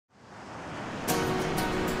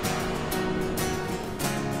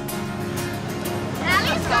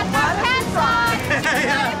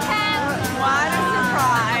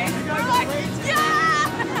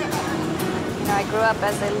up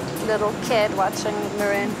as a little kid watching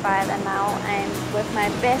Maroon 5, and now I'm with my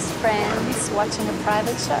best friends watching a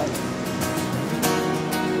private show.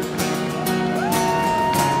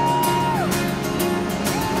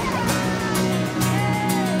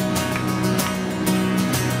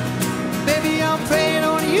 Baby, I'm praying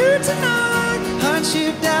on you tonight. Hunt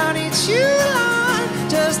you down, eat you alive.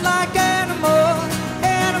 Just like animals,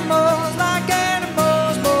 animals, like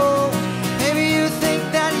animals, boy. Maybe you think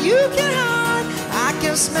that you can hide. I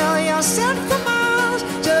can smell your scent for miles.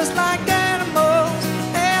 Just like animals,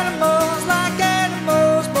 animals, like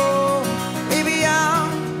animals, boy. Baby,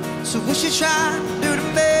 so what you try to do to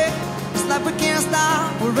me? It's like we can't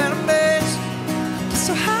stop, we're enemies.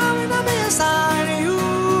 So how when I'm inside of you?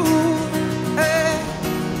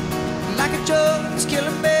 Like a drug, it's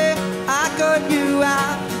killing me. I cut you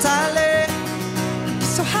out entirely.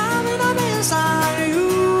 So how when I'm inside of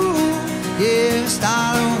you? Yeah,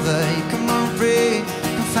 start over, you come on free.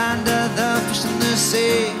 You can find other fish in the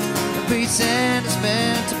sea. And pretend it's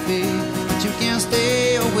meant to be, but you can't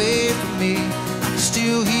stay away from me. I can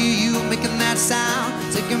still hear you making that sound,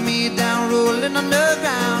 taking me down, rolling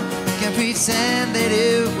underground. You can't pretend that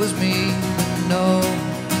it was me, no.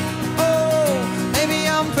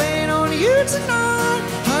 I'm praying on you tonight.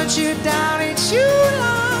 Hunt you down, eat you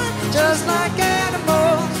alive. Just like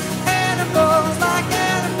animals, animals, like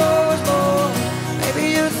animals, boy.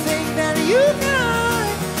 Maybe you think that you can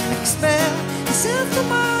hide. I can smell the scent for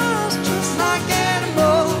miles. Just like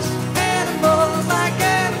animals, animals, like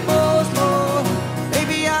animals, boy.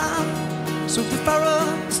 Baby, so if I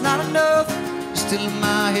run, it's not enough. You're still in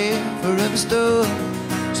my head for every stuff.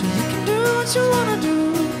 So you can do what you wanna do.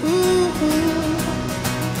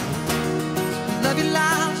 Love your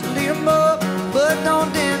lies, leave them up, but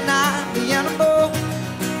don't deny the animal.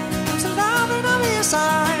 Comes alive when I'm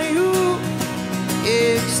inside of you.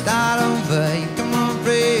 Yeah, you start over, you come on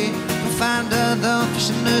free. You'll find other fish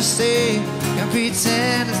in the sea. You can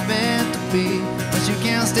pretend it's meant to be, but you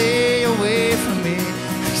can't stay away from me.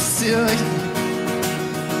 Still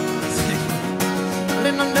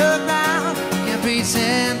in underground, can't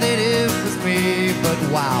pretend that it was me. But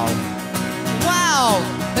wow, wow,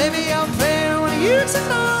 baby, I'm praying on you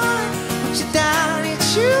tonight. Put you down, eat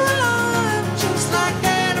you alive. Just like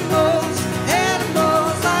animals,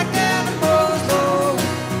 animals, like animals, oh.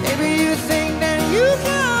 Maybe you think that you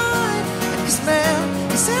can hide. I can smell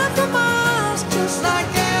the scent for miles. Just like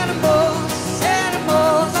animals,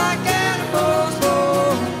 animals, like animals,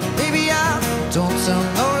 oh. Baby, I don't tell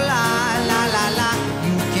no lie, lie, lie, lie.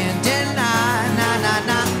 You can't deny, nah, nah,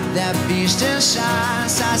 nah. That beast inside,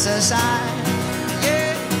 side, side, side.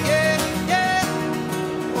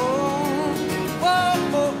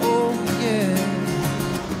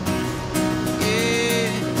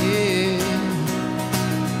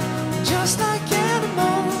 Just like